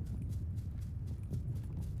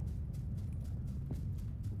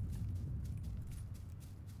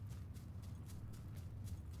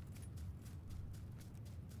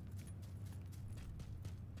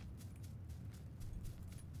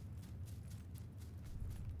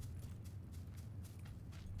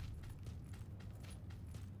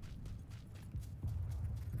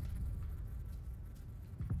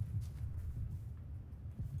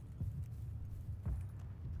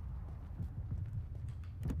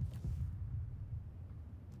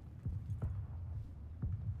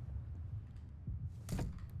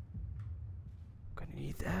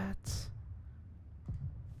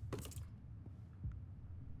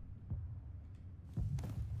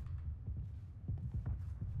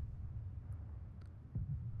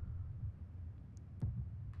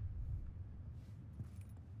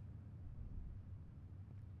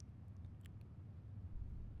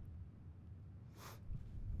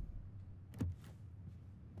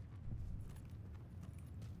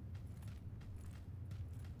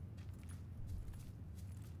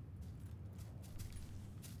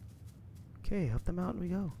 Okay, up the mountain we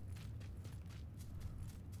go.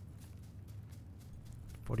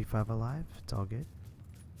 45 alive, it's all good.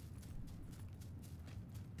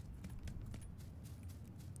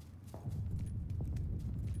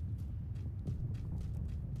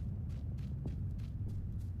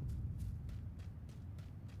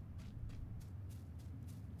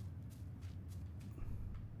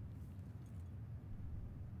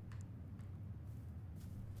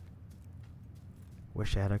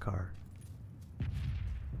 Wish I had a car.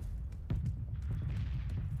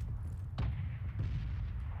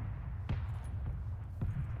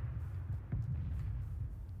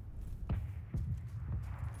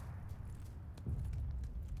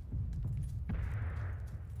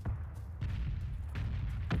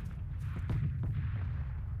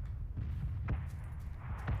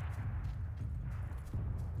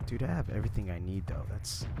 Dude, I have everything I need though.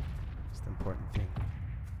 That's the important thing.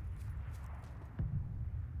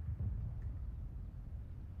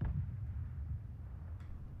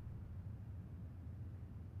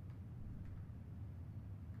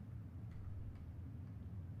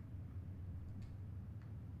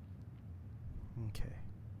 Okay.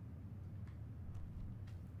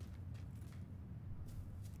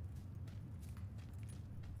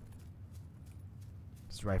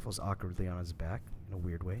 His rifle's awkwardly on his back in a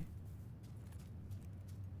weird way.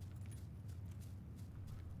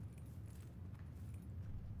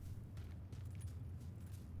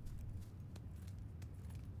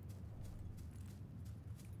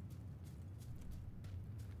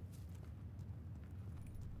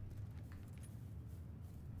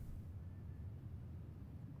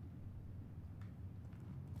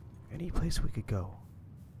 Any place we could go.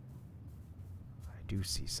 I do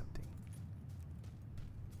see something.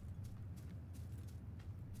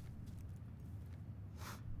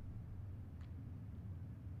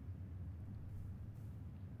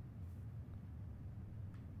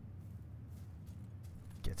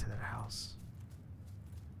 Get to that house.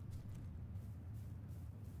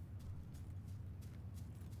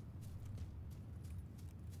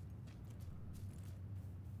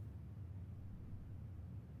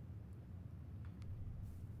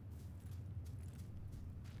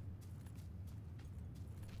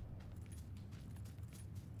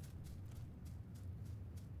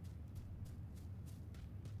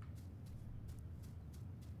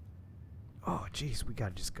 Oh, jeez, we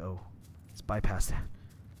gotta just go. Let's bypass that.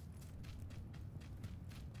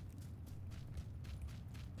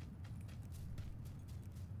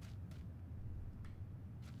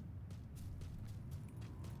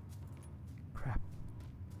 Crap.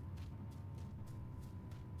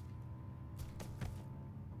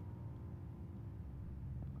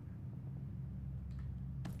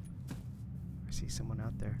 I see someone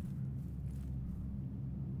out there.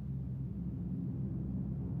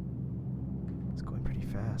 It's going pretty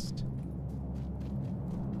fast.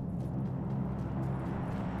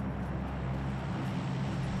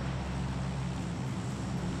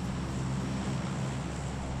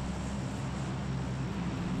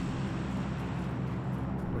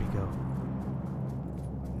 Where'd he go?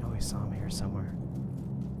 I know he saw me here somewhere.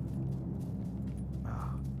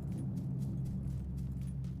 Oh.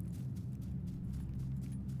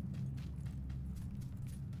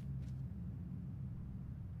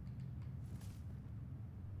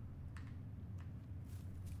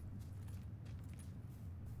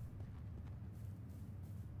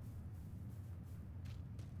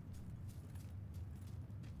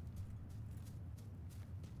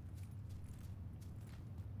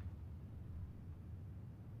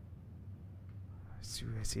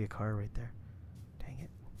 I see a car right there. Dang it.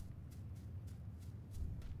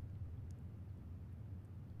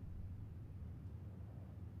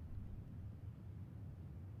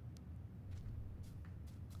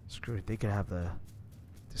 Screw it, they could have the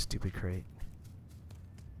stupid crate.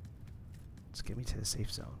 Let's get me to the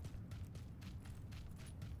safe zone.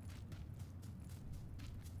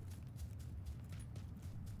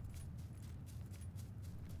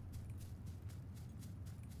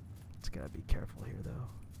 Gotta be careful here, though.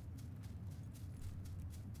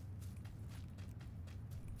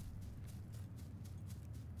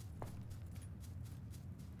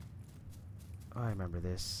 Oh, I remember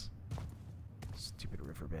this. Stupid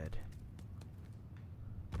riverbed.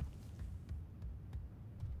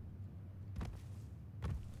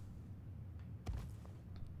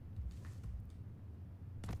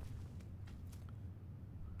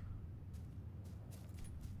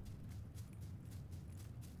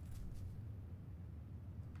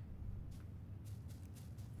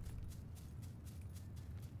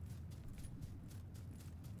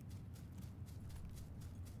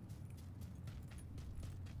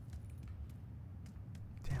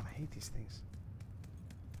 hate these things.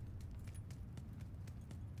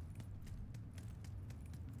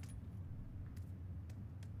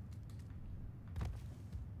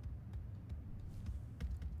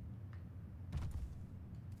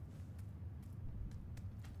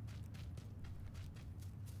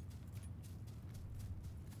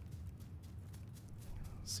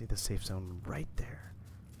 See the safe zone right there.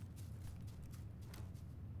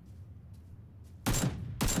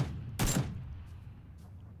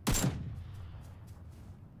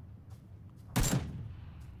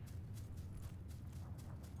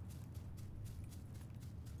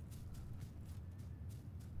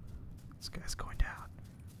 This guy's going down.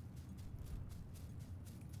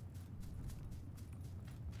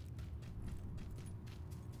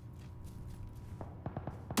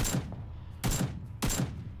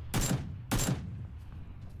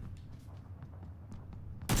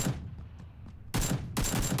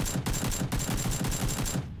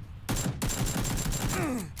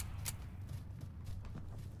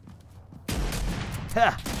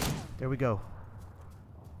 Ha! There we go.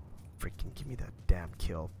 Freaking give me that damn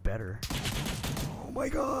kill. Better. Oh my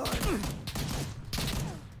god!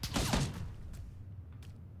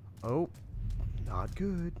 Oh. Not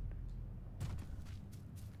good.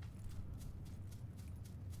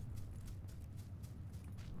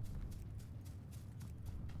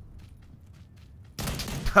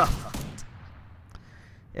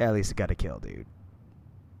 Yeah, at least it got a kill, dude.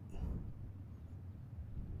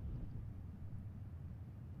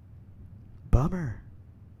 Bummer.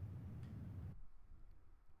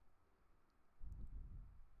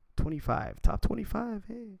 25. Top 25.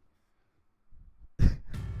 Hey.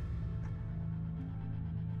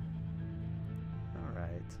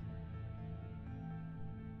 Alright.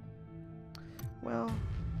 Well,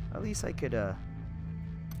 at least I could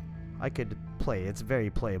play. It's very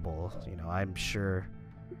playable. You know, I'm sure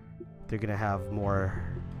they're gonna have more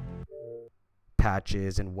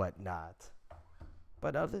patches and whatnot.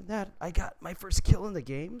 But other than that, I got my first kill in the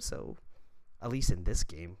game, so at least in this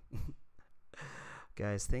game.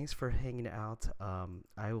 Guys, thanks for hanging out.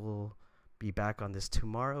 I will be back on this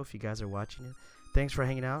tomorrow if you guys are watching it. Thanks for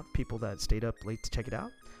hanging out, people that stayed up late to check it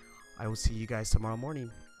out. I will see you guys tomorrow morning.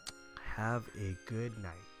 Have a good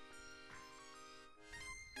night.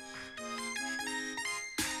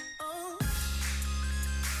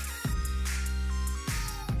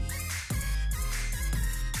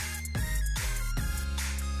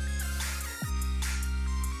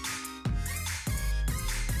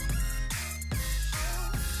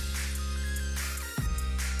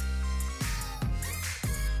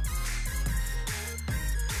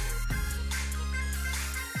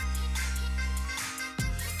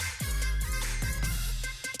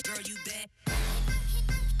 Girl, you bad.